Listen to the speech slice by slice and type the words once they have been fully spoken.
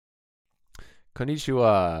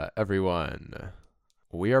Konnichiwa, everyone.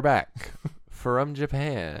 We are back from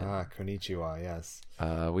Japan. Konnichiwa, yes.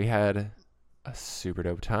 We had a super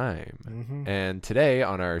dope time. Mm-hmm. And today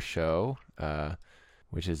on our show,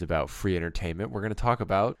 which is about free entertainment, we're going to talk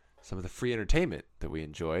about some of the free entertainment that we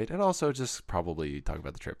enjoyed and also just probably talk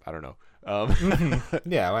about the trip. I don't know.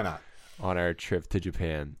 Yeah, why not? On our trip to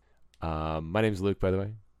Japan. My name's Luke, by the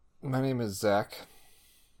way. My name is Zach.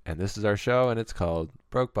 And this is our show, and it's called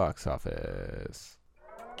Broke Box Office.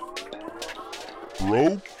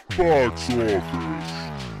 Broke Box Office.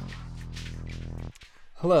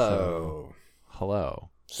 Hello. Hello.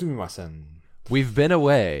 Sumimasen. We've been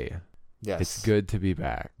away. Yes. It's good to be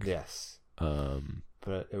back. Yes. Um,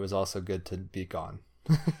 But it was also good to be gone.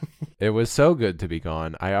 It was so good to be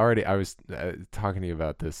gone. I was talking to you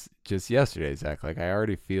about this just yesterday, Zach. Like, I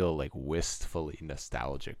already feel like wistfully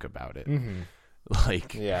nostalgic about it. Mm-hmm.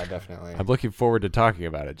 Like, Yeah, definitely. I'm looking forward to talking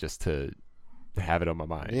about it just to have it on my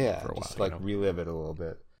mind for a while. Just like relive it a little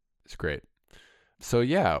bit. It's great. So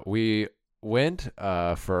yeah, we went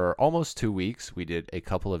for almost 2 weeks. We did a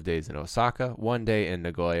couple of days in Osaka, 1 day in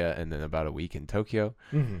Nagoya, and then about a week in Tokyo.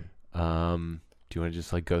 Mm-hmm. Do you want to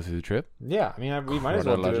just like go through the trip? Yeah, I mean, we might as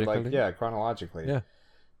well do it like chronologically. Yeah.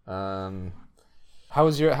 How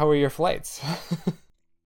were your flights?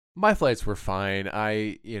 My flights were fine.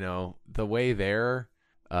 The way there,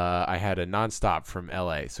 I had a nonstop from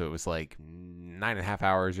LA, so it was like 9.5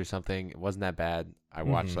 hours or something. It wasn't that bad. I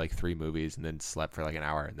watched like 3 movies and then slept for like an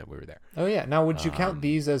hour, and then we were there. Oh yeah. Now, would you count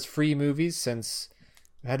these as free movies since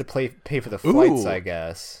you had to pay for the flights? I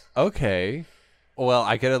guess. Okay. Well,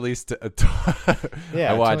 I could at least.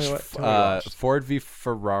 Yeah, I watched, tell me what you watched. Ford v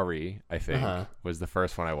Ferrari. I think was the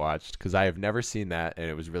first one I watched because I have never seen that, and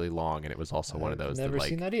it was really long, and it was also one of those. Never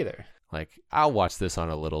seen that either. Like, I'll watch this on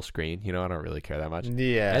a little screen. I don't really care that much.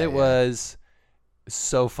 Yeah, and it was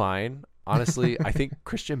so fine. Honestly, I think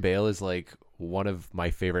Christian Bale is like one of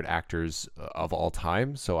my favorite actors of all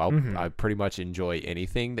time. So I pretty much enjoy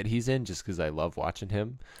anything that he's in just because I love watching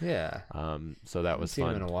him. Yeah. So that was seen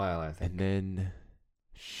fun. him in a while, I think. And then,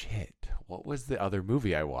 shit, what was the other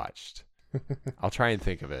movie I watched? I'll try and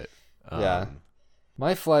think of it. Yeah.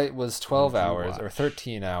 My flight was 12 hours watch? or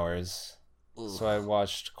 13 hours. Ugh. So I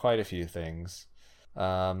watched quite a few things.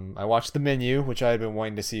 I watched The Menu, which I had been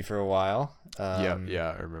wanting to see for a while.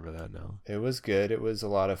 Yeah, I remember that now. It was good. It was a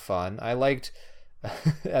lot of fun. I liked.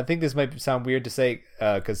 I think this might sound weird to say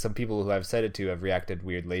because some people who I've said it to have reacted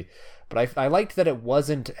weirdly, but I liked that it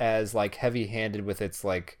wasn't as like heavy-handed with its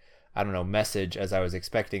like, I don't know, message as I was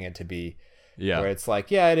expecting it to be. Yeah. Where it's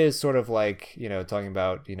like, yeah, it is sort of like, talking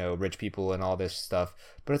about, rich people and all this stuff,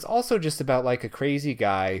 but it's also just about like a crazy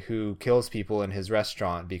guy who kills people in his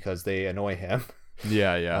restaurant because they annoy him.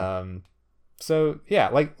 Yeah. So yeah,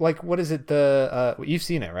 like what is it? You've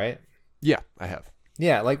seen it, right? Yeah, I have.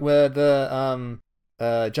 Yeah, like with the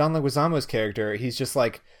John Leguizamo's character, he's just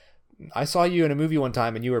like, I saw you in a movie one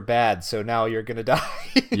time and you were bad, so now you're gonna die.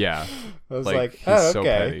 Yeah. I was like, he's oh, so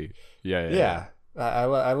okay. petty. Yeah.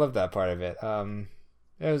 I love that part of it.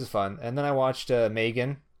 It was fun. And then I watched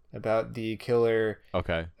Megan, about the killer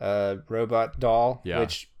robot doll,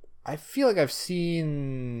 which I feel like I've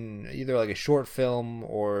seen either like a short film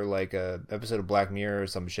or like a episode of Black Mirror or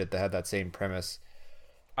some shit that had that same premise.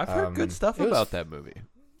 I've heard good stuff about that movie.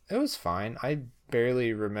 It was fine. I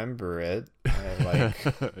barely remember it.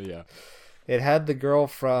 Yeah. It had the girl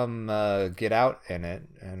from Get Out in it,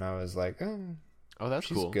 and I was like, oh, that's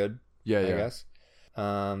she's cool. good. Yeah, I guess.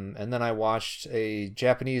 And then I watched a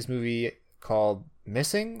Japanese movie called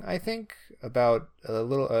Missing, I think, about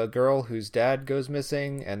a girl whose dad goes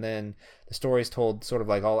missing, and then the story's told sort of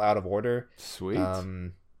like all out of order. Sweet.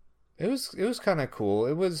 It was kind of cool.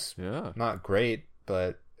 It was not great,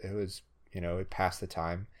 but it was, it passed the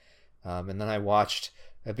time. And then I watched,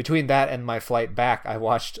 between that and my flight back, I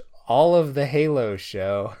watched all of the Halo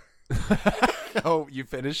show. Oh, you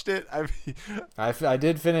finished it? I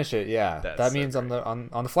did finish it. Yeah, that means on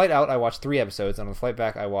the flight out I watched 3 episodes, and on the flight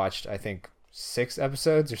back I watched, I think, 6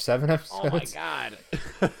 episodes or 7 episodes. Oh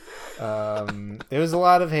my god! It was a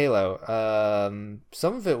lot of Halo.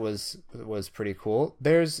 Some of it was pretty cool.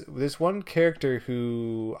 There's this one character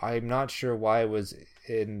who I'm not sure why was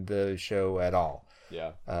in the show at all.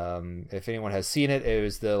 Yeah. If anyone has seen it, it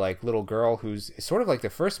was the like little girl who's sort of like the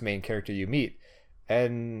first main character you meet.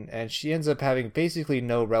 And she ends up having basically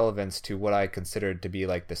no relevance to what I considered to be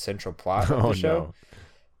like the central plot of the show.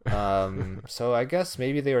 No. So I guess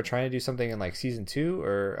maybe they were trying to do something in like season 2,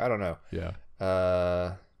 or I don't know. Yeah.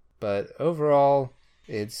 But overall,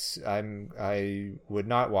 I would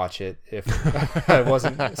not watch it if I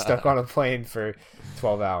wasn't stuck on a plane for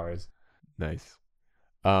 12 hours. Nice.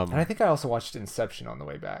 And I think I also watched Inception on the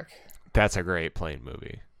way back. That's a great plane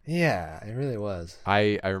movie. Yeah, it really was.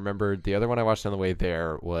 I remember the other one I watched on the way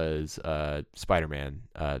there was Spider-Man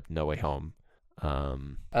No Way Home.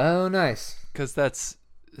 Oh, nice. Because that's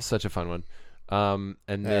such a fun one. And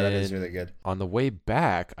then that is really good. On the way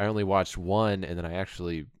back, I only watched one, and then I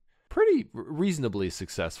actually pretty reasonably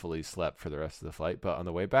successfully slept for the rest of the flight. But on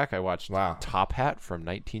the way back, I watched Top Hat from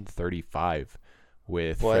 1935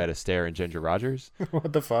 with Fred Astaire and Ginger Rogers.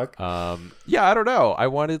 What the fuck? Yeah, I don't know. I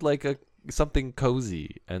wanted like something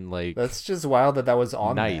cozy and like that's just wild that was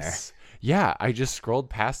on nice. There. Yeah, I just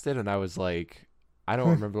scrolled past it and I was like, I don't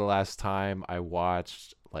remember the last time I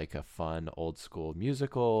watched like a fun old school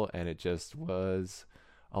musical, and it just was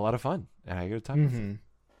a lot of fun, and I had a good time with it.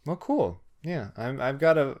 Well, cool. Yeah, I've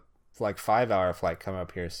got a 5-hour flight coming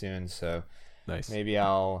up here soon, so nice. Maybe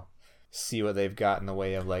I'll see what they've got in the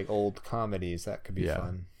way of like old comedies. That could be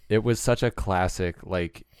fun. It was such a classic,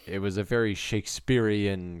 like it was a very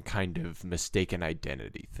Shakespearean kind of mistaken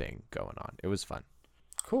identity thing going on. It was fun.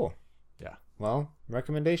 Cool. Yeah. Well,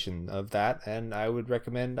 recommendation of that, and I would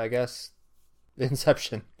recommend, I guess,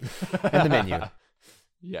 Inception and The Menu.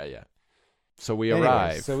 Yeah. So we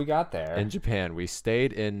arrived. So we got there in Japan. We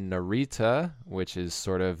stayed in Narita, which is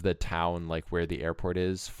sort of the town like where the airport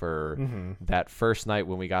is, for that first night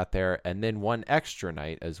when we got there, and then one extra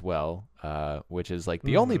night as well, which is like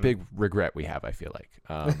the only big regret we have, I feel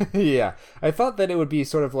like. Yeah, I thought that it would be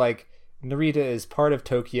sort of like Narita is part of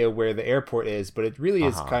Tokyo where the airport is, but it really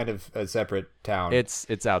is kind of a separate town.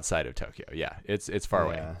 It's outside of Tokyo. Yeah, it's far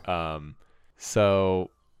away.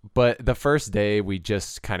 So, but the first day we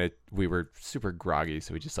were super groggy,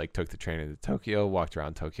 so we just like took the train into Tokyo, walked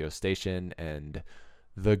around Tokyo Station and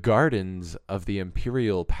the gardens of the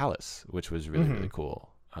Imperial Palace, which was really really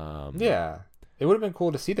cool. Yeah, it would have been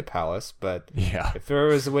cool to see the palace, but if there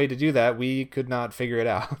was a way to do that, we could not figure it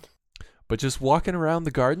out. But just walking around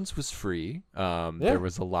the gardens was free. There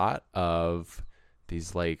was a lot of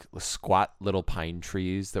these like squat little pine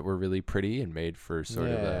trees that were really pretty and made for sort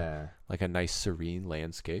of a nice serene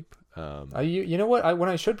landscape. You know what? When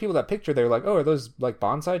I showed people that picture, they were like, "Oh, are those like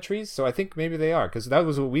bonsai trees?" So I think maybe they are, because that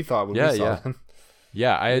was what we thought when we saw them.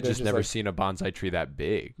 Yeah, I had just never seen a bonsai tree that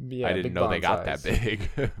big. Yeah, I didn't know they got that big.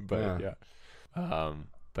 But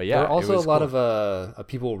But yeah, there were also a lot of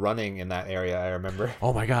people running in that area. I remember.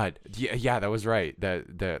 Oh my god, yeah, that was right.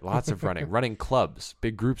 That lots of running clubs,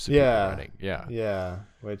 big groups of people running. Yeah.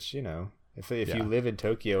 Which if you live in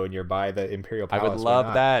Tokyo and you're by the Imperial Palace, I would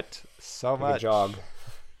love that so much. Jog.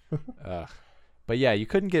 But yeah, you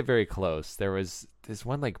couldn't get very close. There was this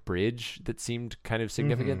one like bridge that seemed kind of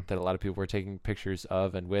significant that a lot of people were taking pictures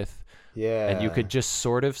of and with. Yeah, and you could just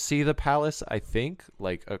sort of see the palace. I think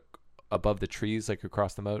like above the trees, like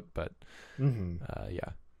across the moat, but that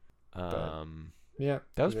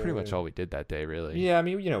was pretty much all we did that day, really. Yeah, I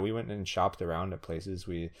mean, we went and shopped around at places.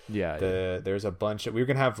 There's a bunch of, we were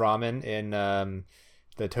gonna have ramen in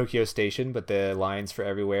the Tokyo Station, but the lines for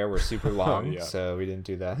everywhere were super long, so we didn't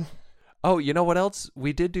do that. Oh, you know what else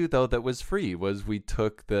we did do though that was free was we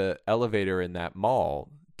took the elevator in that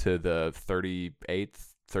mall to the 37th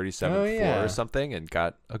floor or something and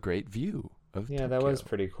got a great view. Yeah, that was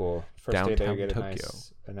pretty cool. First downtown day there, you get Tokyo.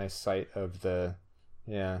 a nice sight of the.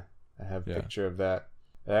 Yeah, I have a picture of that.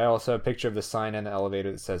 I also have a picture of the sign in the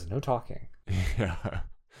elevator that says "No talking." Yeah,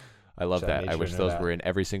 I love that. I wish those were in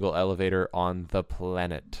every single elevator on the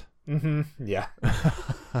planet. Yeah.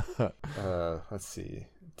 Let's see.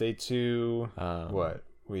 Day 2. What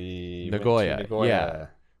we Nagoya. Went to Nagoya. Yeah.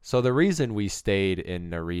 So the reason we stayed in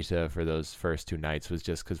Narita for those first 2 nights was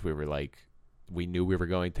just because we knew we were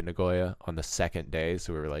going to Nagoya on the second day,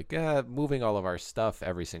 so we were like, moving all of our stuff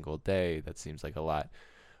every single day, that seems like a lot.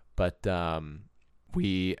 But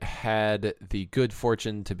we had the good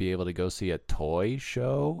fortune to be able to go see a toy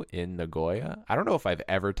show in Nagoya. I don't know if I've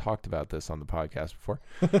ever talked about this on the podcast before.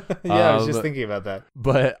 I was just thinking about that.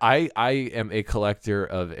 But I am a collector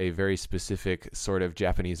of a very specific sort of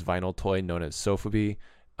Japanese vinyl toy known as sofubi.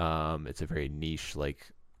 It's a very niche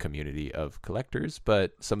community of collectors,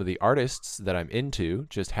 but some of the artists that I'm into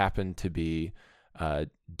just happen to be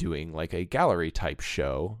doing like a gallery type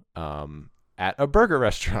show at a burger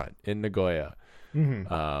restaurant in Nagoya.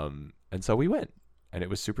 And so we went, and it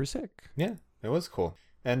was super sick. Yeah, it was cool.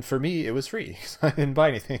 And for me, it was free because I didn't buy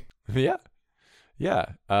anything. Yeah.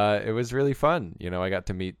 It was really fun. I got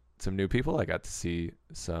to meet some new people. I got to see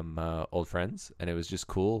some old friends, and it was just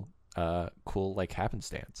cool like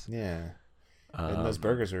happenstance. Yeah. And those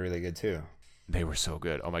burgers were really good too. They were so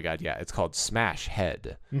good. Oh my god, yeah. It's called Smash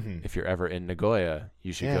Head. If you're ever in Nagoya,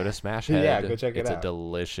 you should go to Smash Head. Yeah, go check it out. It's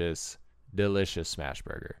a delicious smash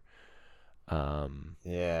burger.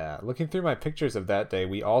 Yeah, looking through my pictures of that day,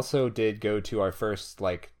 we also did go to our first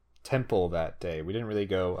like temple that day. We didn't really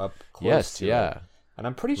go up close to it. And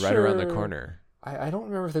I'm pretty right sure around the corner. I don't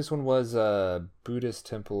remember if this one was a Buddhist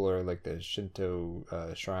temple or like the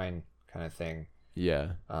Shinto shrine kind of thing.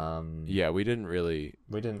 Yeah. We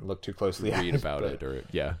didn't look too closely read at about it, or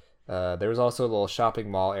there was also a little shopping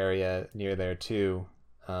mall area near there too,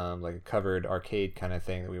 like a covered arcade kind of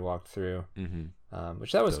thing that we walked through.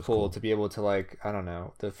 Which that was cool to be able to, like, I don't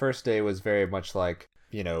know. The first day was very much like,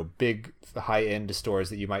 you know, big high end stores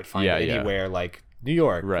that you might find anywhere, like New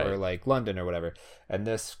York or like London or whatever. And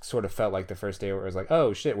this sort of felt like the first day where it was like,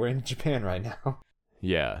 oh shit, we're in Japan right now.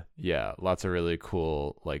 Yeah. Lots of really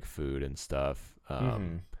cool like food and stuff.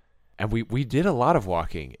 And we did a lot of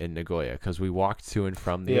walking in Nagoya because we walked to and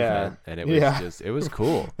from the event, and it was it was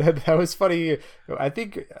cool. that was funny. I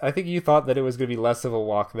think you thought that it was going to be less of a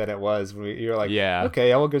walk than it was. You're like,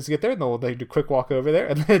 okay, I'll just get there, and then we'll do a quick walk over there,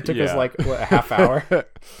 and then it took us like a half hour.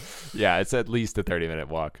 Yeah, it's at least a 30-minute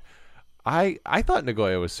walk. I thought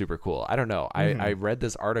Nagoya was super cool. I don't know. I read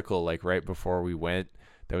this article like right before we went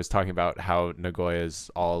that was talking about how Nagoya is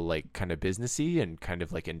all like kind of businessy and kind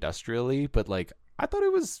of like industrially, but like I thought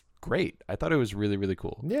it was great. I thought it was really, really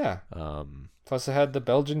cool. Yeah. Plus it had the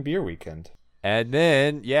Belgian beer weekend. And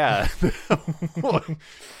then,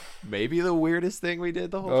 maybe the weirdest thing we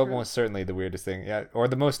did the whole trip. Almost certainly the weirdest thing. Yeah. Or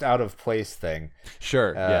the most out of place thing.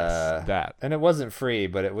 Sure. Yes. That. And it wasn't free,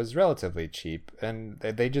 but it was relatively cheap. And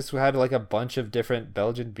they just had like a bunch of different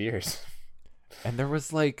Belgian beers. And there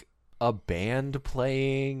was like a band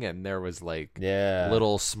playing, and there was like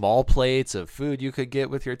little small plates of food you could get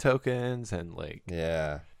with your tokens, and like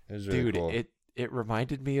it was really cool. It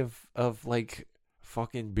reminded me of like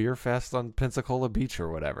fucking beer fest on Pensacola Beach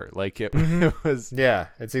or whatever. Like it was. Yeah,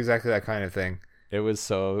 it's exactly that kind of thing. It was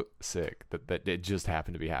so sick that it just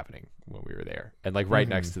happened to be happening when we were there, and like right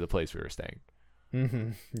next to the place we were staying.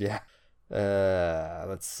 Yeah.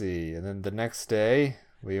 Let's see, and then the next day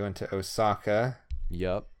we went to Osaka.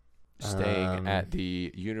 Yep. Staying at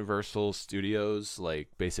the Universal Studios, like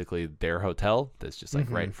basically their hotel that's just like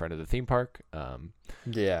right in front of the theme park.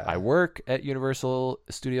 I work at Universal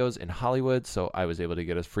Studios in Hollywood, so I was able to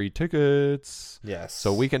get us free tickets. Yes.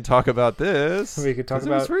 So we can talk about this. We could talk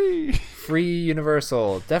about free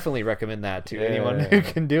Universal. Definitely recommend that to anyone who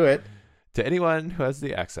can do it. To anyone who has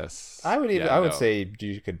the access. I would say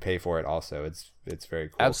you could pay for it also. It's very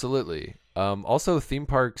cool. Absolutely. Also theme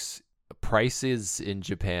parks prices in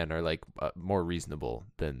Japan are like more reasonable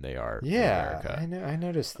than they are in America. I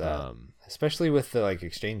noticed that, especially with the like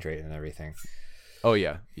exchange rate and everything. Oh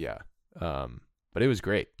yeah. But it was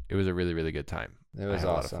great. It was a really, really good time. It was awesome.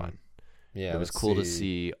 A lot of fun. Yeah, it was cool to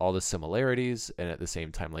see all the similarities and at the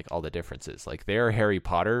same time like all the differences. Like their Harry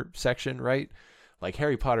Potter section, right? Like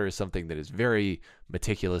Harry Potter is something that is very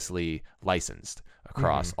meticulously licensed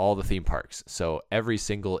across all the theme parks. So every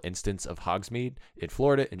single instance of Hogsmeade in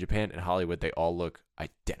Florida, in Japan, and Hollywood, they all look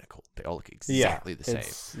identical. They all look exactly the same.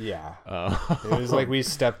 It was like we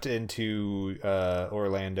stepped into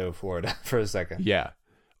Orlando, Florida for a second. Yeah.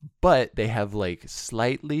 But they have like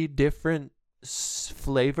slightly different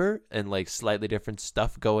flavor and like slightly different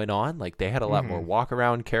stuff going on. Like they had a lot more walk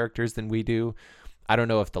around characters than we do. I don't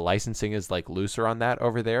know if the licensing is like looser on that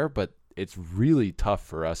over there, but it's really tough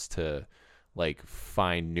for us to like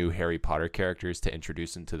find new Harry Potter characters to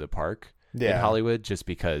introduce into the park in Hollywood, just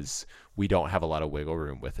because we don't have a lot of wiggle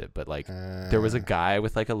room with it. But like there was a guy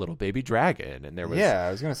with like a little baby dragon, and there was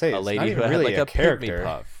I was gonna say a lady who had like a character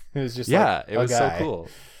puff. It was just it was so cool.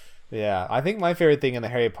 Yeah, I think my favorite thing in the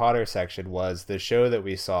Harry Potter section was the show that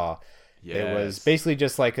we saw. Yes. It was basically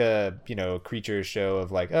just like a creature show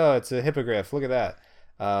of like, oh, it's a hippogriff, look at that.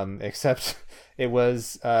 Except it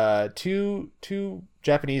was two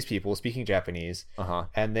Japanese people speaking Japanese,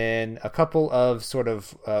 and then a couple of sort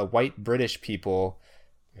of white British people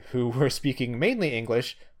who were speaking mainly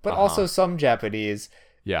English, but also some Japanese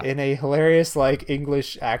in a hilarious like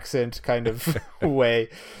English accent kind of way.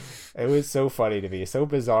 It was so funny to me, so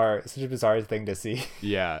bizarre, such a bizarre thing to see.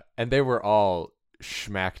 Yeah, and they were all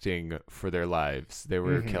schmacting for their lives. They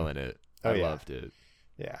were killing it. I loved it.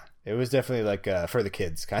 Yeah, it was definitely like for the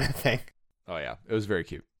kids kind of thing. Oh yeah, it was very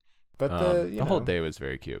cute. But the whole day was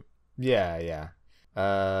very cute. Yeah.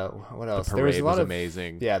 What else? The parade was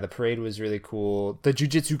amazing. Yeah, the parade was really cool. The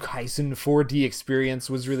Jujutsu Kaisen 4D experience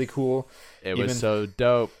was really cool. It was so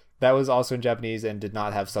dope. That was also in Japanese and did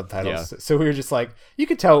not have subtitles. So we were just like, you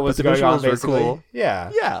could tell what was going on basically. Cool.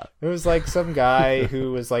 Yeah. Yeah. It was like some guy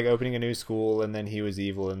who was like opening a new school, and then he was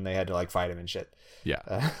evil and they had to like fight him and shit.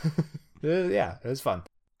 Yeah. Yeah, it was fun.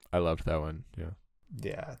 I loved that one. Yeah.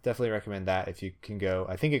 Yeah, definitely recommend that if you can go.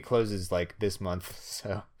 I think it closes like this month,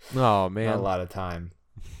 so Oh man, not a lot of time.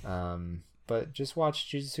 But just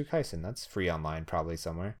watch Jujutsu Kaisen. That's free online, probably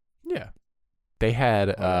somewhere. yeah. They had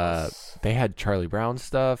What else? they had Charlie Brown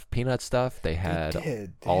stuff, Peanut stuff. They They had did. They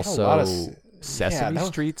had a also lot of Sesame that was-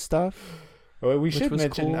 Street stuff. Well, we which should was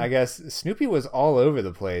mention, cool. I guess, Snoopy was all over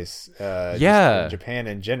the place. Just Yeah. in Japan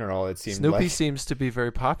in general, it seemed Snoopy like. seems to be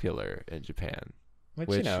very popular in Japan. Which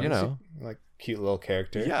you he's know. like cute little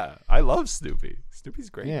character. Yeah, I love Snoopy. Snoopy's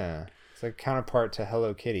great. Yeah. It's like counterpart to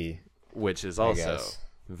Hello Kitty. Which is I also guess.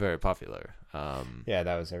 very popular. Yeah,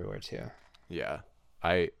 that was everywhere too. Yeah.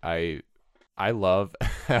 I love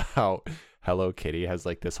how Hello Kitty has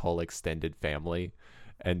like this whole extended family.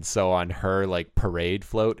 And so on her like parade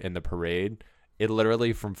float in the parade, it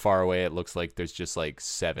literally from far away it looks like there's just like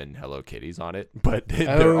 7 Hello Kitties on it, but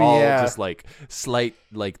they're all just like slight,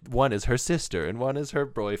 like one is her sister and one is her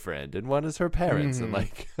boyfriend and one is her parents and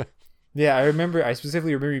like Yeah, I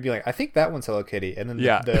specifically remember you being like, I think that one's Hello Kitty. And then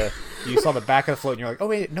Yeah. you saw the back of the float and you're like, oh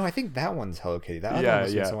wait, no, I think that one's Hello Kitty. That other one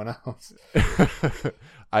must be someone else.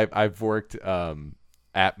 I've worked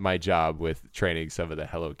at my job with training some of the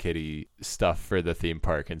Hello Kitty stuff for the theme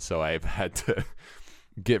park, and so I've had to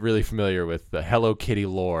get really familiar with the Hello Kitty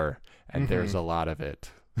lore, and there's a lot of it.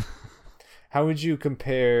 How would you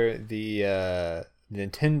compare the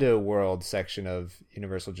Nintendo World section of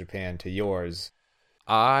Universal Japan to yours?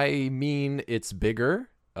 I mean, it's bigger.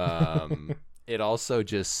 It also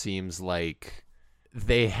just seems like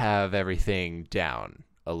they have everything down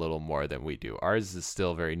a little more than we do. Ours is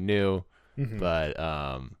still very new, but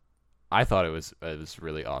I thought it was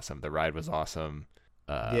really awesome. The ride was awesome.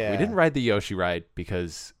 We didn't ride the Yoshi ride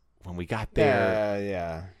because when we got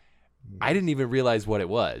there, I didn't even realize what it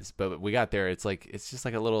was. But we got there, it's just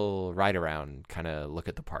like a little ride around, kind of look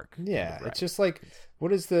at the park. Yeah, kind of it's just like,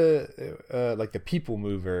 what is the like the people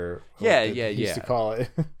mover? Yeah, they used to yeah. call it.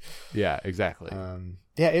 Yeah, exactly.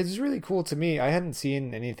 Yeah, it's really cool to me. I hadn't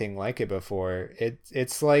seen anything like it before.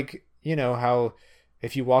 It's like, you know how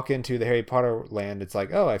if you walk into the Harry Potter land, it's like,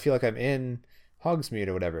 oh, I feel like I'm in Hogsmeade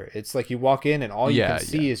or whatever. It's like you walk in and all you can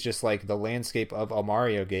see is just like the landscape of a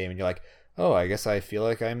Mario game, and you're like, oh, I guess I feel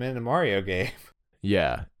like I'm in a Mario game.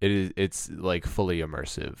 Yeah, it is. It's like fully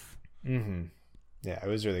immersive. Yeah, it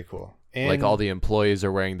was really cool. And Like all the employees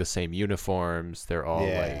are wearing the same uniforms. They're all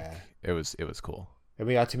Yeah. like, it was cool. and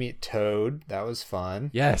we got to meet Toad. That was fun.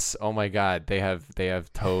 Yes. Oh my God. They have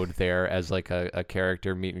Toad there as like a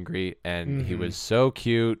character meet and greet, and he was so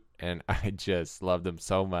cute, and I just loved him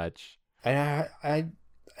so much. And I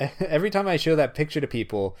every time I show that picture to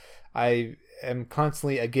people, I am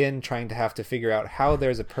constantly again trying to have to figure out how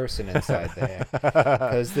there's a person inside there,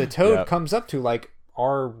 because the Toad Yep. comes up to like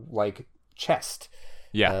our like chest,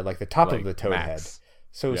 Yeah. like the top like of the Toad Max. head.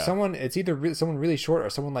 So Yeah. it's either someone really short or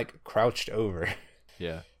someone like crouched over.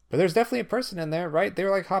 Yeah. But there's definitely a person in there, right? They're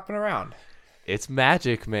like hopping around. It's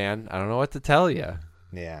magic, man. I don't know what to tell you.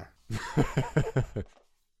 Yeah.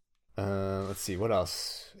 Let's see, what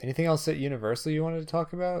else? Anything else at Universal you wanted to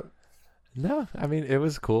talk about? No, I mean, it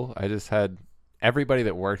was cool. I just had everybody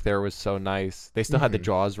that worked there was so nice. They still had the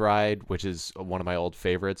Jaws ride, which is one of my old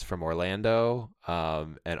favorites from Orlando.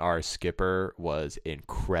 And our skipper was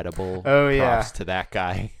incredible. Oh, yeah. Props to that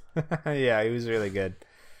guy. Yeah, he was really good.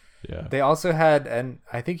 Yeah. They also had, and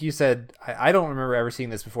I think you said, I don't remember ever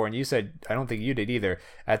seeing this before, and you said, I don't think you did either.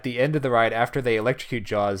 At the end of the ride, after they electrocute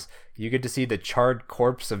Jaws, you get to see the charred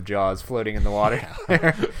corpse of Jaws floating in the water.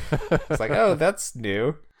 It's like, oh, that's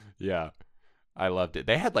new. Yeah. I loved it.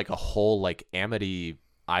 They had like a whole like Amity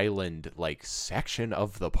Island like section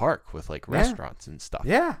of the park with like restaurants and stuff.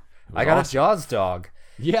 Yeah. was I got awesome. a Jaws dog.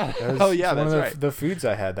 Yeah. That was Oh yeah, one that's of right. the foods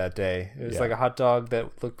I had that day. It was Yeah. like a hot dog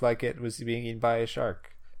that looked like it was being eaten by a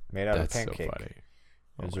shark, made out That's of pancake. so funny.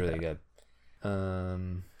 It was Oh my really God.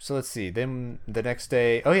 good. So let's see. Then the next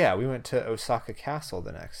day, oh yeah, we went to Osaka Castle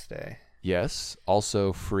the next day. Yes,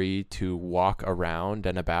 also free to walk around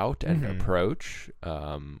and about and approach.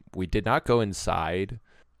 We did not go inside,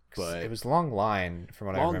 'Cause but it was a long line from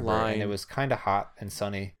what I Long remember, line. and it was kind of hot and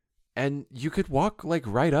sunny. and you could walk like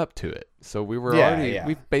right up to it. So we were Yeah, already yeah.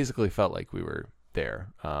 we basically felt like we were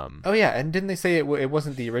there. Oh yeah, and didn't they say it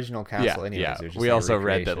wasn't the original castle? Anyways, yeah. it was just We like a also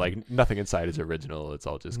read that recreation. like nothing inside is original. It's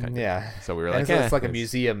all just kind of Yeah. So we were And like, it's like a it's-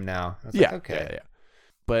 museum now. I was Yeah, like, okay. yeah.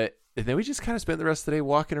 But then we just kind of spent the rest of the day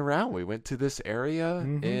walking around. We went to this area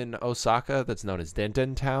in Osaka that's known as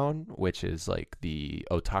Denden Town, which is like the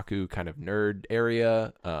otaku kind of nerd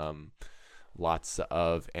area. Lots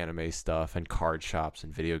of anime stuff and card shops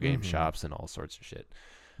and video game shops and all sorts of shit.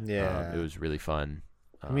 Yeah. It was really fun.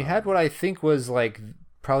 And we had what I think was like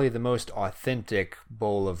probably the most authentic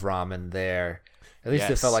bowl of ramen there. At least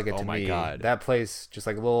it felt like it to Oh my me. God. That place, just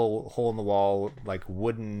like a little hole in the wall, like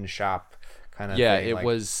wooden shop kind of Yeah, thing. it like,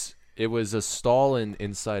 was a stall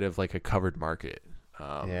inside of like a covered market.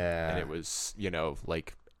 Yeah. And it was,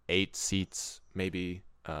 like 8 seats maybe.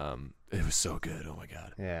 It was so good. Oh my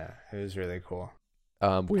God. Yeah, it was really cool.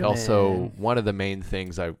 We also, one of the main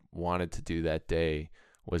things I wanted to do that day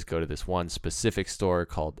was go to this one specific store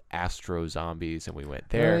called Astro Zombies, and we went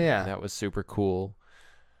there. yeah. And that was super cool.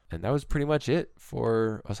 And that was pretty much it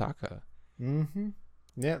for Osaka. Mm-hmm.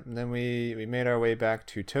 Yep. And then we made our way back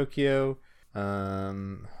to Tokyo.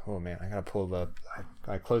 Oh man, I gotta pull up.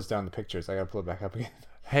 I closed down the pictures. I gotta pull it back up again.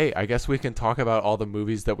 Hey, I guess we can talk about all the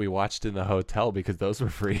movies that we watched in the hotel because those were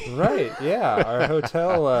free. Right. Yeah. Our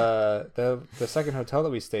hotel, the second hotel that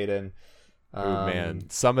we stayed in. Oh man,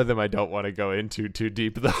 some of them I don't want to go into too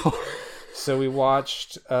deep though. So we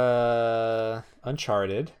watched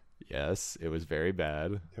Uncharted. Yes, it was very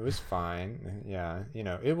bad. It was fine. Yeah,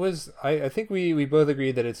 it was. I think we both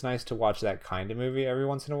agreed that it's nice to watch that kind of movie every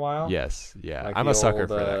once in a while. Yes, yeah. Like I'm the a sucker old,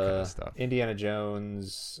 for that kind of stuff. Indiana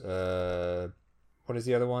Jones. What is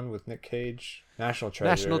the other one with Nick Cage? National Treasure.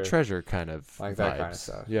 National Treasure kind of like vibes. that kind of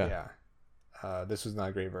stuff. Yeah. This was not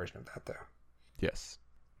a great version of that though. Yes.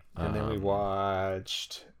 And then we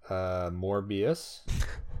watched Morbius.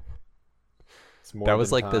 That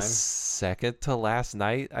was like time. the second to last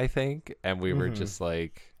night, I think, and we were just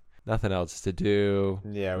like nothing else to do.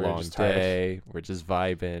 Yeah, we long were just tired. day. We're just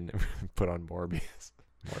vibing. Put on Morbius.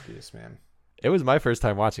 Morbius, man. It was my first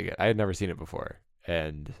time watching it. I had never seen it before,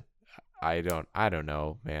 and I don't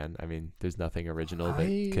know, man. I mean, there's nothing original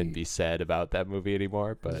that can be said about that movie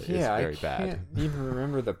anymore, but it's very bad. I can't even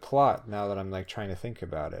remember the plot now that I'm like trying to think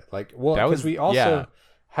about it. Like, well, That because was- we also yeah.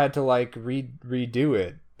 had to like redo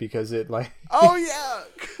it because it like Oh yeah,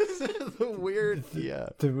 the weird. Yeah,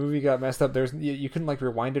 the movie got messed up. You couldn't like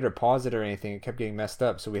rewind it or pause it or anything. It kept getting messed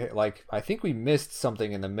up. So we like I think we missed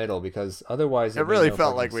something in the middle because otherwise it made really no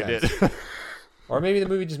felt fucking like we sense. did. Or maybe the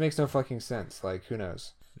movie just makes no fucking sense. Like who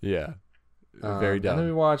knows? Yeah, very dumb. And then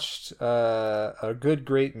we watched a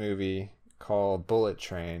great movie called Bullet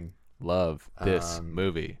Train. Love this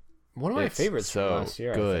movie. One of my It's favorites so from last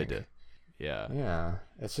year. good. I think. Yeah,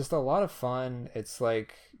 It's just a lot of fun. It's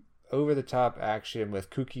like over the top action with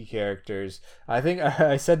kooky characters. I think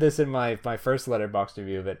I said this in my first Letterboxd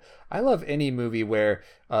review, but I love any movie where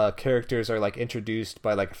characters are like introduced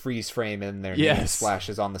by like a freeze frame and their name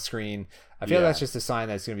splashes on the screen. I feel that's just a sign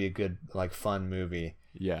that it's going to be a good like fun movie.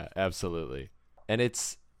 Yeah, absolutely. And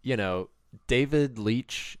it's, David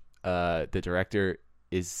Leitch, the director,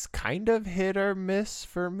 is kind of hit or miss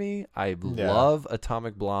for me. I love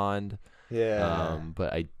Atomic Blonde. Yeah.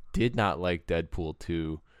 But I did not like Deadpool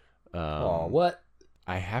 2. What?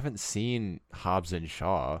 I haven't seen Hobbs and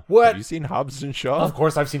Shaw. What? Have you seen Hobbs and Shaw? Of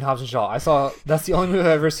course I've seen Hobbs and Shaw. That's the only movie I've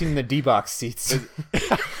ever seen in the D-box seats.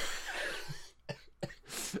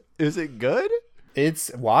 Is it good?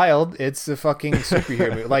 It's wild. It's a fucking superhero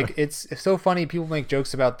movie. Like it's so funny. People make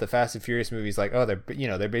jokes about the Fast and Furious movies, like, oh, they're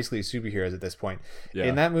basically superheroes at this point. Yeah.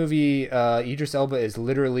 In that movie, Idris Elba is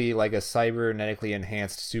literally like a cybernetically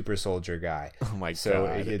enhanced super soldier guy. Oh my So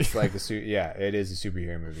god! it's like it is a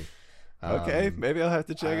superhero movie. Okay, maybe I'll have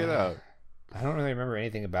to check it out. I don't really remember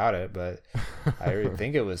anything about it, but I really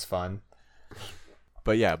think it was fun.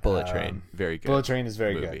 But yeah, Bullet Train, very good. Bullet Train is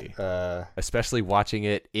very movie. good. Especially watching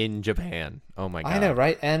it in Japan. Oh my god! I know,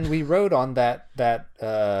 right? And we rode on that the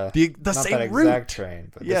not same that exact route.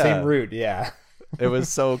 train, but Yeah. the same route. Yeah. It was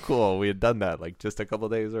so cool. We had done that like just a couple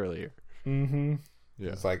days earlier. Mm-hmm. Yeah.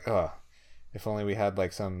 It's like, oh, if only we had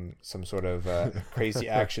like some sort of crazy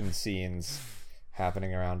action scenes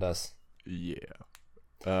happening around us. Yeah.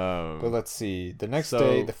 But let's see. The next so-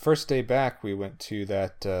 day, the first day back, we went to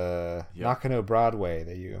that Nakano Broadway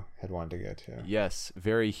that you had wanted to go to. Yes,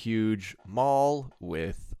 very huge mall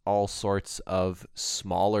with all sorts of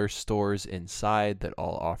smaller stores inside that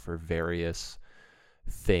all offer various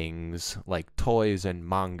things like toys and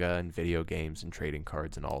manga and video games and trading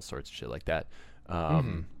cards and all sorts of shit like that.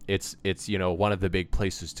 It's one of the big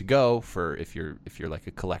places to go for if you're like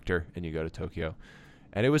a collector and you go to Tokyo.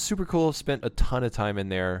 And it was super cool. Spent a ton of time in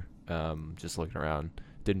there, just looking around.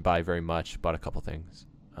 Didn't buy very much. Bought a couple things.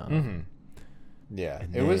 Yeah,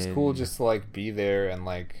 it was cool just to like be there and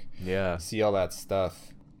like Yeah. see all that stuff.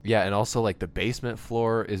 Yeah, and also like the basement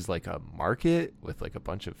floor is like a market with like a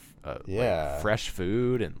bunch of like, fresh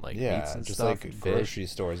food and like meats and just stuff like and grocery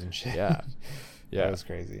fish. stores and shit. Yeah, yeah. That was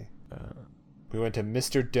crazy. We went to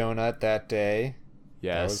Mr. Donut that day.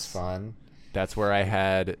 Yes, That was fun. That's where I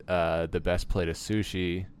had the best plate of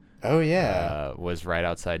sushi. Oh yeah, Was right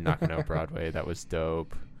outside Nakano Broadway. That was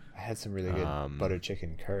dope. I had some really good butter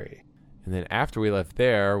chicken curry. And then after we left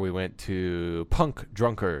there, we went to Punk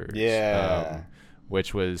Drunkers. Yeah.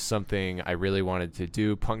 Which was something I really wanted to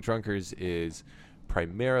do. Punk Drunkers is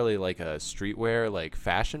primarily like a streetwear, like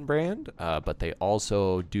fashion brand, but they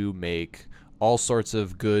also do make all sorts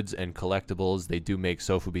of goods and collectibles. They do make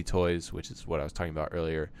Sofubi toys, which is what I was talking about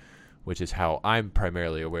earlier, which is how I'm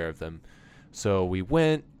primarily aware of them. So we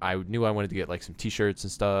went. I knew I wanted to get like some T-shirts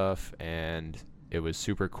and stuff, and it was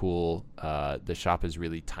super cool. The shop is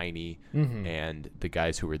really tiny, and the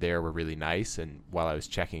guys who were there were really nice. And while I was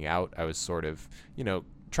checking out, I was sort of,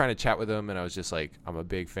 trying to chat with them, and I was just like, I'm a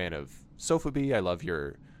big fan of Sofubi. I love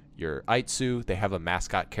your Aitsu. They have a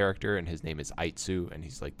mascot character, and his name is Aitsu, and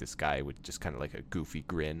he's like this guy with just kind of like a goofy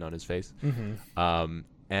grin on his face.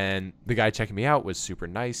 And the guy checking me out was super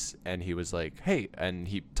nice, and he was like, hey, and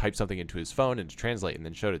he typed something into his phone and to translate, and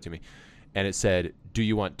then showed it to me. And it said, do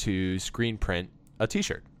you want to screen print a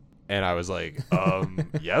T-shirt? And I was like,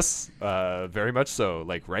 yes, very much so.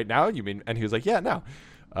 Like right now, you mean? And he was like, yeah, now.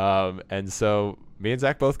 And so me and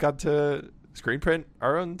Zach both got to screen print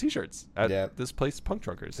our own T-shirts at this place, Punk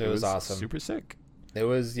Drunkers. It was awesome. Super sick. It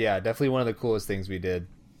was, definitely one of the coolest things we did.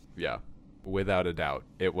 Yeah, without a doubt.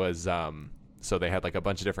 It was, so they had like a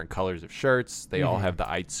bunch of different colors of shirts. They all have the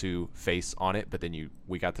Aitsu face on it, but then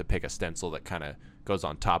we got to pick a stencil that kind of goes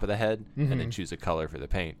on top of the head and then choose a color for the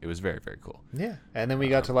paint. It was very, very cool. Yeah. And then we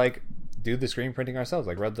got to like do the screen printing ourselves,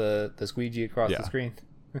 like rub the squeegee across the screen.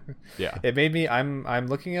 Yeah. It made me, I'm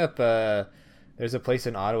looking up, there's a place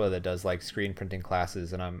in Ottawa that does like screen printing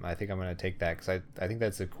classes, and I think I'm going to take that because I think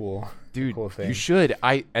that's a cool thing. You should.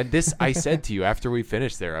 I said to you after we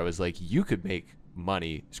finished there, I was like, you could make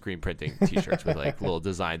money screen printing T-shirts with like little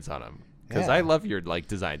designs on them. Because I love your like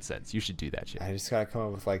design sense. You should do that shit. I just gotta come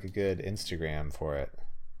up with like a good Instagram for it.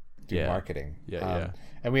 Do marketing. Yeah.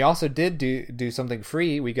 And we also did do something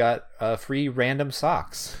free. We got free random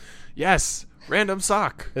socks. Yes, random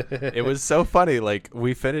sock. It was so funny. Like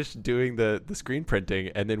we finished doing the screen printing,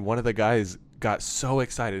 and then one of the guys got so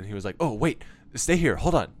excited, and he was like, "Oh wait, stay here,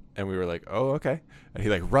 hold on." And we were like, "Oh okay." And he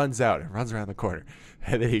like runs out and runs around the corner,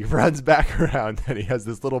 and then he runs back around, and he has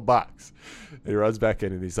this little box. And he runs back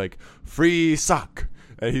in, and he's like, "Free sock."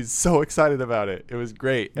 And he's so excited about it. It was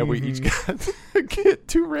great. And we each got to get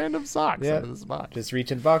 2 random socks out of this box. Just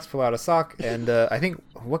reach in the box, pull out a sock. And I think,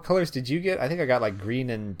 what colors did you get? I think I got like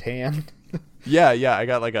green and tan. Yeah. I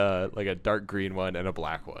got like a dark green one and a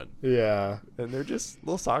black one. Yeah. And they're just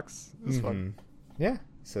little socks. It's fun. Yeah.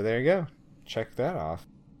 So there you go. Check that off.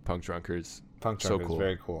 Punk Drunkers. So cool.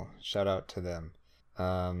 Very cool. Shout out to them.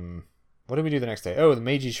 What did we do the next day? Oh, the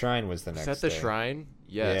Meiji Shrine was the next day. Was that the shrine?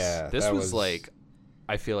 Yes. Yeah, this was like,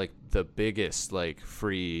 I feel like the biggest like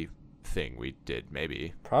free thing we did,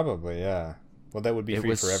 maybe. Probably, yeah. Well, that would be free for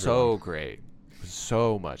everyone. It was so great. It was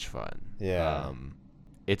so much fun. Yeah.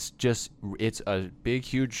 It's a big,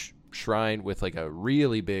 huge shrine with like a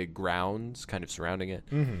really big grounds kind of surrounding it.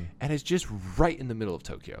 And it's just right in the middle of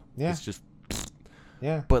Tokyo. Yeah. It's just...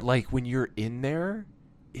 Yeah. But like when you're in there,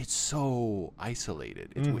 it's so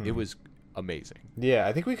isolated. It was amazing. Yeah,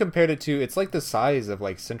 I think we compared it to, it's like the size of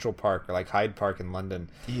like Central Park or like Hyde Park in London.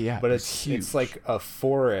 Yeah, but it's like a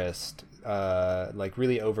forest, like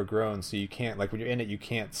really overgrown, so you can't, like when you're in it, you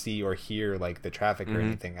can't see or hear like the traffic or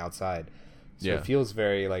anything outside. So it feels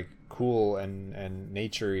very like cool and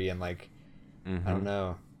naturey and like I don't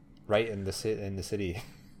know, right in the city.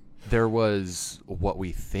 There was what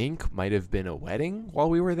we think might have been a wedding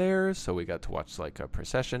while we were there, so we got to watch like a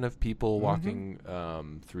procession of people walking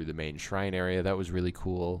through the main shrine area. That was really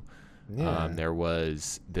cool. Yeah. There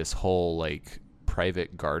was this whole like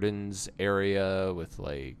private gardens area with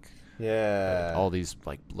like all these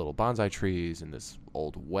like little bonsai trees and this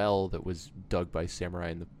old well that was dug by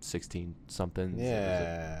samurai in the 16 somethings.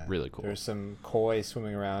 Yeah, it was really cool. There's some koi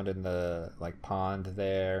swimming around in the like pond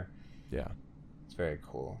there. Yeah, it's very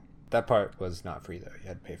cool. That part was not free though. You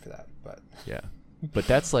had to pay for that, but yeah. But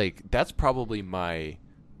that's probably my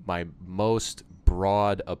most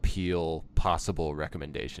broad appeal possible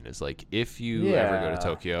recommendation is like if you ever go to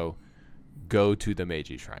Tokyo, go to the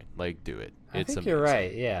Meiji Shrine. Like do it. I think you're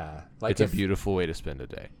right. Yeah. Like it's a beautiful way to spend a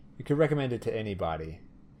day. You could recommend it to anybody.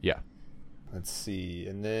 Yeah. Let's see.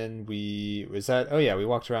 And then we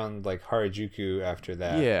walked around like Harajuku after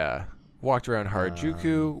that. Yeah. Walked around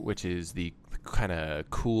Harajuku, which is the kind of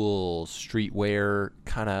cool streetwear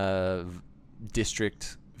kind of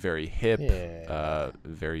district, very hip,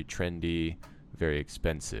 very trendy, very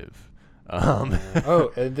expensive.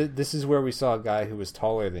 This is where we saw a guy who was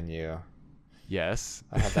taller than you. Yes.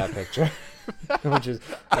 I have that picture, which is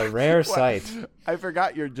a rare sight. I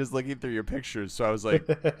forgot you're just looking through your pictures, so I was like,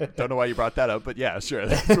 don't know why you brought that up, but yeah, sure.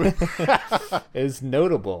 It's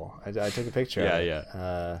notable. I took a picture of it.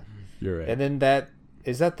 Yeah. You're right. And then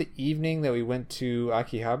is that the evening that we went to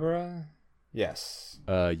Akihabara? Yes.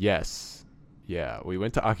 Yes. Yeah, we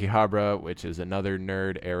went to Akihabara, which is another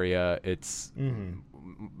nerd area. It's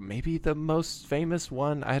maybe the most famous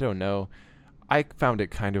one. I don't know. I found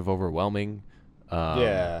it kind of overwhelming.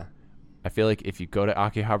 Yeah. I feel like if you go to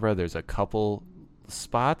Akihabara, there's a couple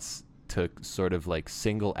spots to sort of like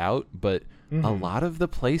single out, but a lot of the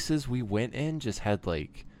places we went in just had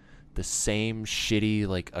like the same shitty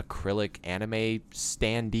like acrylic anime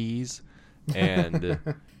standees, and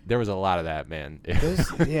there was a lot of that, man.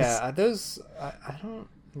 Those I don't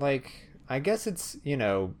like. I guess it's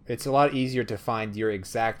it's a lot easier to find your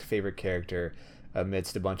exact favorite character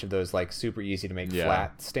amidst a bunch of those like super easy to make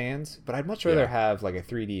flat stands, but I'd much rather have like a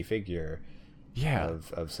 3D figure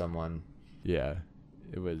of someone. Yeah,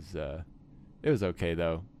 it was okay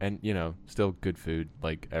though, and still good food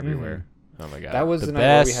like everywhere. Oh my god, that was the night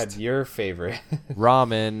where we had your favorite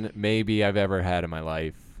ramen maybe I've ever had in my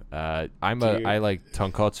life. I like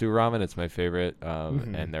tonkotsu ramen. It's my favorite.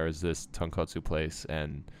 And there was this tonkotsu place,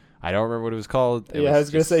 and I don't remember what it was called. I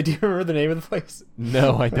was gonna say, do you remember the name of the place?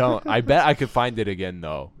 No, I don't. I bet I could find it again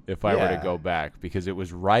though if I were to go back, because it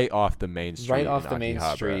was right off the main street. Right off the main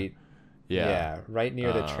street. Yeah, right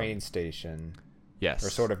near the train station. Yes, or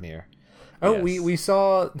sort of near. Oh, yes. we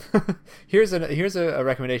saw. here's a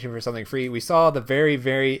recommendation for something free. We saw the very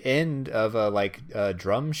very end of a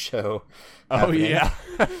drum show. Happening.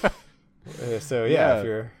 Oh yeah. So if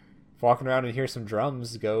you're walking around and hear some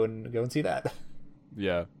drums, go and see that.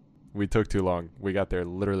 Yeah, we took too long. We got there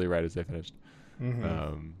literally right as they finished.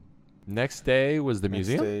 Next day was the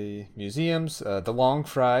museum. Museums, the long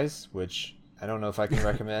fries, which I don't know if I can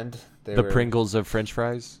recommend. The Pringles of French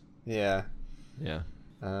fries. Yeah. Yeah.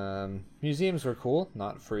 Museums were cool,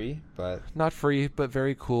 not free, but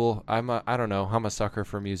very cool. I don't know. I'm a sucker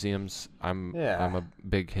for museums. I'm a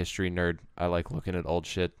big history nerd. I like looking at old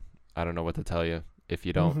shit. I don't know what to tell you. If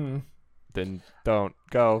you don't, then don't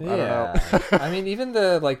go. I don't know. I mean, even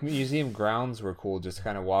the museum grounds were cool. Just to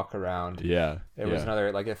kind of walk around. Yeah. It was another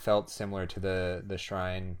it felt similar to the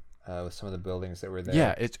shrine. With some of the buildings that were there.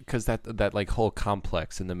 Yeah, it's because that like whole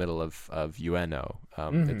complex in the middle of Ueno.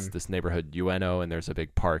 It's this neighborhood Ueno, and there's a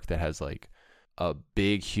big park that has like a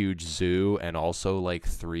big huge zoo and also like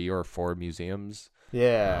 3 or 4 museums.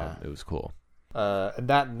 Yeah, it was cool.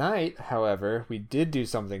 That night, however, we did do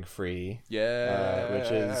something free. Yeah, which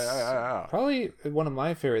is probably one of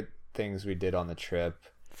my favorite things we did on the trip.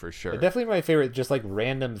 For sure. Definitely my favorite, just like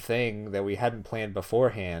random thing that we hadn't planned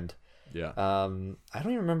beforehand. Yeah. I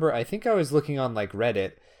don't even remember. I think I was looking on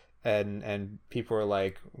Reddit, and people were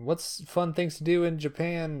like, "What's fun things to do in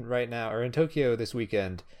Japan right now or in Tokyo this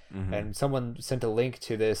weekend?" And someone sent a link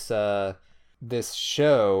to this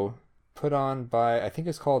show put on by, I think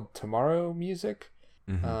it's called Tomorrow Music.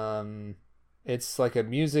 It's like a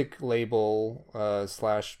music label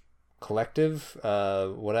 / collective,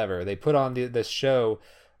 whatever. They put on this show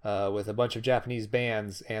with a bunch of Japanese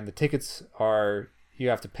bands, and the tickets are. You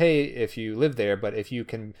have to pay if you live there, but if you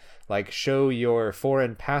can show your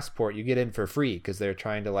foreign passport, you get in for free, because they're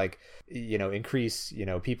trying to increase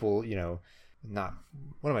people not,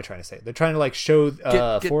 what am I trying to say? They're trying to show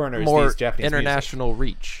get foreigners more these Japanese international music.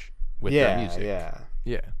 Reach with their music.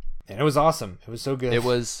 Yeah. And it was awesome. It was so good. It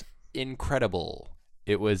was incredible.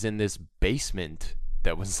 It was in this basement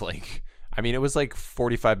that was it was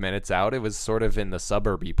 45 minutes out. It was sort of in the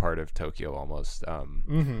suburby part of Tokyo almost.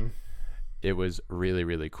 It was really,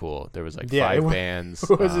 really cool. There was 5 bands.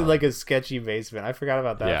 It was in a sketchy basement. I forgot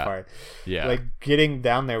about that part. Yeah. Getting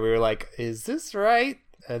down there, we were like, is this right?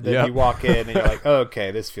 And then you walk in and you're like, oh, okay,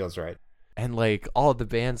 this feels right. And all of the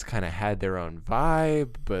bands kind of had their own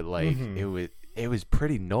vibe, but it was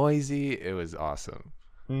pretty noisy. It was awesome.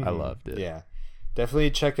 I loved it. Yeah. Definitely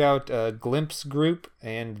check out Glimpse Group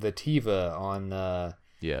and the Tiva on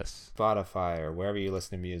Spotify or wherever you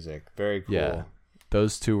listen to music. Very cool. Yeah.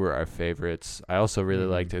 Those 2 were our favorites. I also really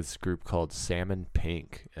liked this group called Salmon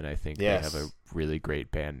Pink, and I think they have a really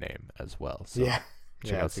great band name as well. So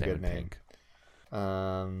check out Salmon Pink.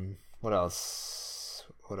 What else?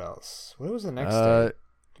 What was the next day?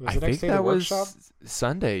 I think that was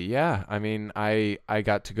Sunday. Yeah, I mean, I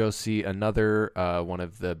got to go see another one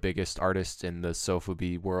of the biggest artists in the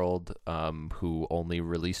Sofubi world, who only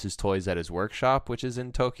releases toys at his workshop, which is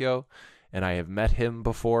in Tokyo. And I have met him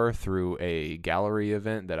before through a gallery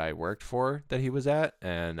event that I worked for that he was at.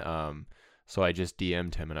 And so I just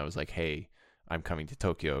DM'd him and I was like, hey, I'm coming to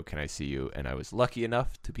Tokyo. Can I see you? And I was lucky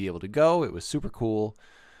enough to be able to go. It was super cool.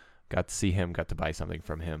 Got to see him, got to buy something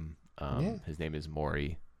from him. His name is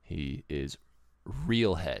Mori. He is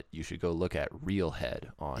Real Head. You should go look at Real Head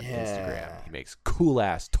on Instagram. He makes cool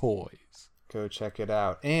ass toys. Go check it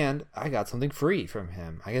out. And I got something free from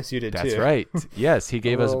him. I guess you did too. That's right. Yes, he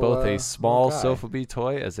gave us both a small little guy. Sofubi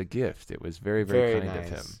toy as a gift. It was very, very kind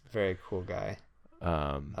nice of him. Very cool guy.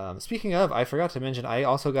 Speaking of, I forgot to mention, I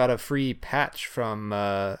also got a free patch from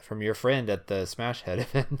your friend at the Smash Head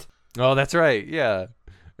event. Oh, that's right. Yeah.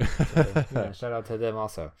 So, yeah, shout out to them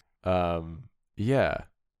also. Yeah.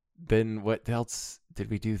 Then what else did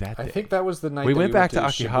we do that day? I think that was the night we that went back to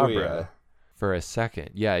Shibuya. Akihabara for a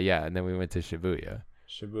second. Yeah, and then we went to Shibuya,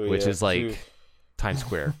 Shibuya, which is like Times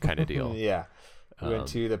Square kind of deal. Yeah. We went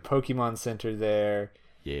to the Pokemon Center there.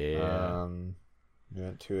 Yeah. We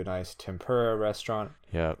went to a nice tempura restaurant.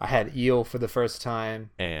 Yeah. I had eel for the first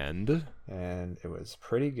time. And it was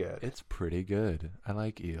pretty good. it's pretty good. I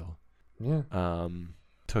like eel. Yeah.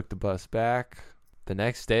 Took the bus back. The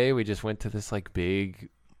next day we just went to this like big,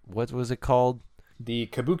 what was it called? The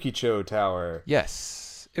Kabukicho Tower.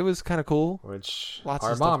 Yes. It was kind of cool. Which Lots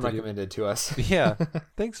our of stuff mom to do. recommended to us. Yeah.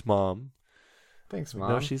 Thanks, Mom. Thanks, No,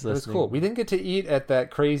 Mom. she's It was listening. cool. We didn't get to eat at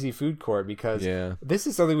that crazy food court because Yeah. this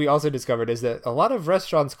is something we also discovered is that a lot of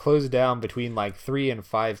restaurants close down between like 3 and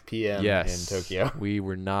 5 p.m. Yes. in Tokyo. We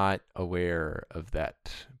were not aware of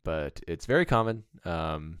that, but it's very common.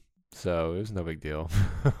 So it was no big deal.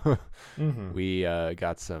 Mm-hmm. We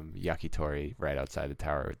got some yakitori right outside the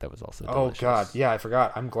tower. That was also Oh delicious. God, yeah, I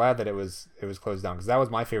forgot. I'm glad that it was closed down because that was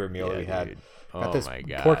my favorite meal Yeah, that we had. dude. Got Oh this my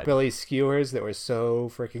god. pork belly skewers that were so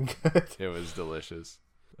freaking good. It was delicious.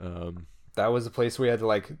 That was a place we had to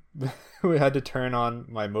like we had to turn on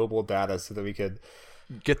my mobile data so that we could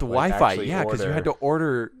Get the like, Wi-Fi, actually yeah, because you had to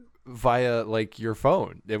order via like your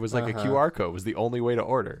phone. It was like a QR code was the only way to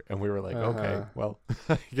order, and we were like, okay, well,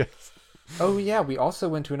 I guess. Oh yeah, we also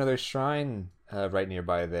went to another shrine right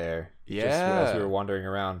nearby there. Just as we were wandering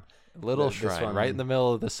around. Little This shrine one- right in the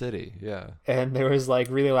middle of the city. Yeah. And there was like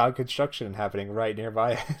really loud construction happening right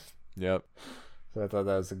nearby. Yep. So I thought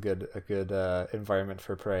that was a good environment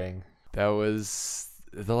for praying. That was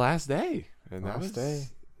the last day, and that Last was day.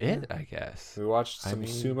 it, I guess. We watched I some mean-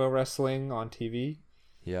 sumo wrestling on TV.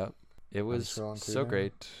 Yep. It was scrolling through so now.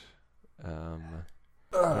 great. I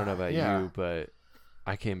don't know about yeah. you, but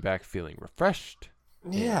I came back feeling refreshed.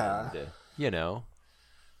 Yeah. And,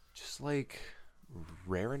 just like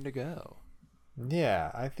raring to go.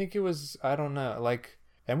 Yeah, I think it was, I don't know, like,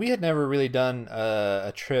 and we had never really done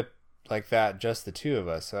a trip like that, just the two of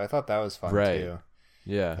us. So I thought that was fun Right. too.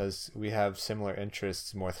 Yeah. Because we have similar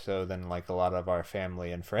interests more so than like a lot of our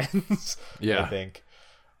family and friends. Yeah. I think.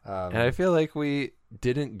 And I feel like we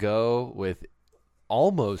didn't go with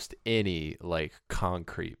almost any like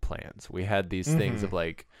concrete plans. We had these things of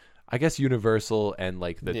like, I guess Universal and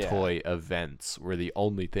like the Yeah. toy events were the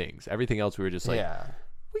only things. Everything else we were just like, yeah.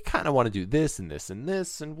 we kind of want to do this and this and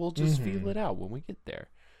this, and we'll just feel it out when we get there.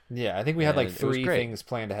 Yeah, I think we had like And it was 3 great. things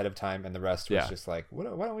planned ahead of time, and the rest was Yeah. just like, why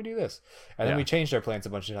don't we do this? And then Yeah. we changed our plans a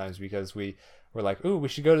bunch of times because we were like, ooh, we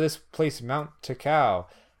should go to this place, Mount Takao.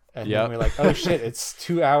 And Yep. then we're like, oh shit, it's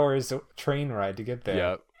 2 hours train ride to get there.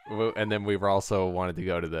 Yeah. And then we were also wanted to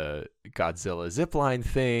go to the Godzilla zipline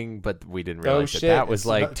thing, but we didn't realize shit, that was it's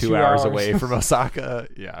like about 2 2 hours hours. away from Osaka.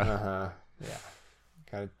 Yeah. Yeah.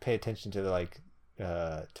 Gotta pay attention to the like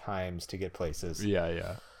times to get places.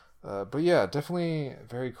 Yeah. But yeah, definitely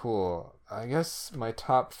very cool. I guess my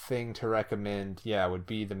top thing to recommend, would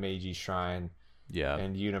be the Meiji Shrine Yeah.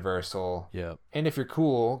 and Universal. Yeah. And if you're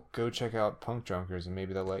cool, go check out Punk Drunkers and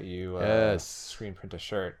maybe they'll let you Yes. screen print a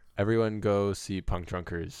shirt. Everyone go see Punk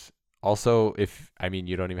Drunkers. Also,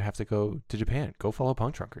 you don't even have to go to Japan. Go follow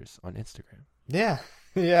Punk Drunkers on Instagram. Yeah.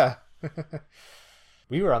 Yeah.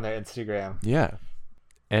 We were on their Instagram Yeah.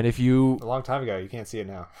 And if you a long time ago. You can't see it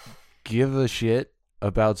now. give a shit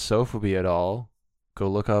about Sofubi at all, go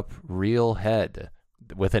look up Real Head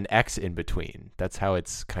with an X in between. That's how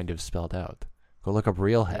it's kind of spelled out. Go look up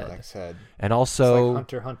Real Head. Like I said. And It's also like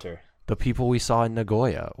Hunter x Hunter. the people we saw in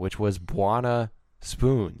Nagoya, which was Buana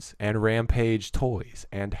Spoons and Rampage Toys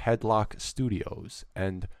and Headlock Studios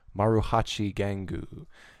and Maruhachi Gangu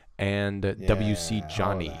and WC all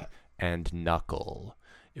Johnny that. and Knuckle.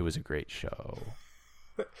 It was a great show.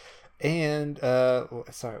 And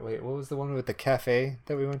sorry, wait, what was the one with the cafe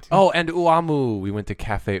that we went to? Oh, and Uamu. We went to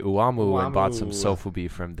Cafe Uamu and bought some Uamu. Sofubi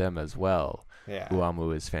from them as well. Yeah.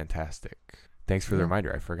 Uamu is fantastic. Thanks for the Yeah.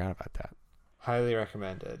 reminder. I forgot about that. Highly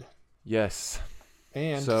recommended. Yes.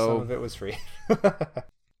 And So- some of it was free.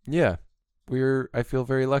 Yeah. I feel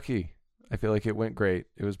very lucky. I feel like it went great.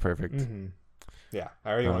 It was perfect. Mm-hmm. Yeah,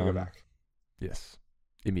 I already want to go back. Yes,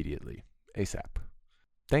 immediately, ASAP.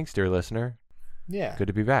 Thanks, dear listener. Yeah. Good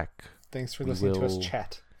to be back. Thanks for listening to us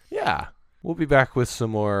chat. Yeah, we'll be back with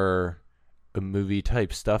some more movie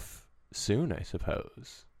type stuff soon, I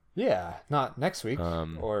suppose. Yeah, not next week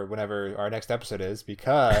or whenever our next episode is,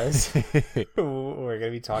 because we're going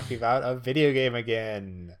to be talking about a video game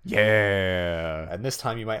again. Yeah. And this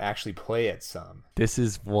time you might actually play it some. This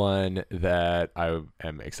is one that I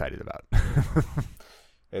am excited about.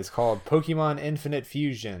 It's called Pokemon Infinite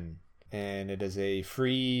Fusion, and it is a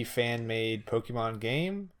free fan-made Pokemon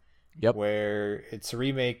game. Yep. Where it's a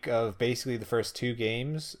remake of basically the first 2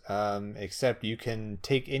 games, except you can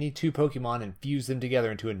take any 2 Pokemon and fuse them together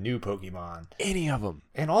into a new Pokemon. Any of them.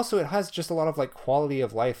 And also it has just a lot of like quality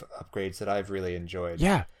of life upgrades that I've really enjoyed.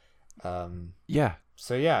 Yeah. Yeah.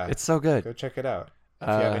 So yeah. It's so good. Go check it out if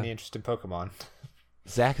you have any interest in Pokemon.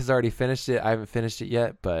 Zach has already finished it. I haven't finished it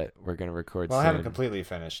yet, but we're going to record soon. I haven't completely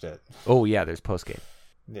finished it. Oh, yeah. There's post-game.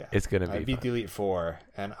 Yeah. It's going to be I beat fun. the Elite Four,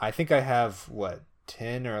 and I think I have,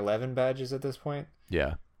 10 or 11 badges at this point.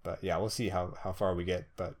 Yeah. But yeah, we'll see how far we get.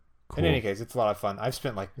 But Cool. in any case, it's a lot of fun. I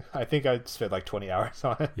spent like 20 hours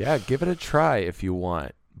on it. Yeah, give it a try if you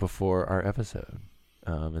want before our episode.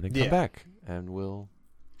 And then come back and we'll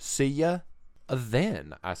see ya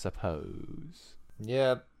then, I suppose.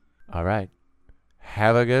 Yep. All right.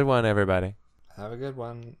 Have a good one, everybody. Have a good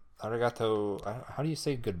one. Arigato. How do you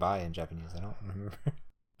say goodbye in Japanese? I don't remember.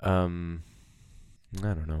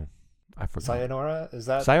 I don't know. I forgot. Sayonara? Is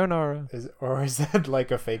that Sayonara. is that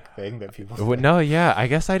like a fake thing that people say? Well, no, yeah. I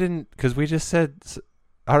guess I didn't, because we just said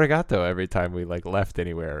arigato every time we like left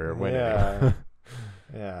anywhere or went anywhere.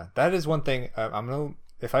 Yeah, that is one thing.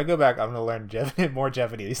 If I go back, I'm gonna learn more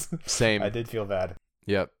Japanese. Same. I did feel bad.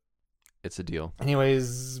 Yep. It's a deal.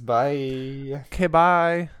 Anyways, bye. Okay,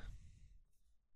 bye.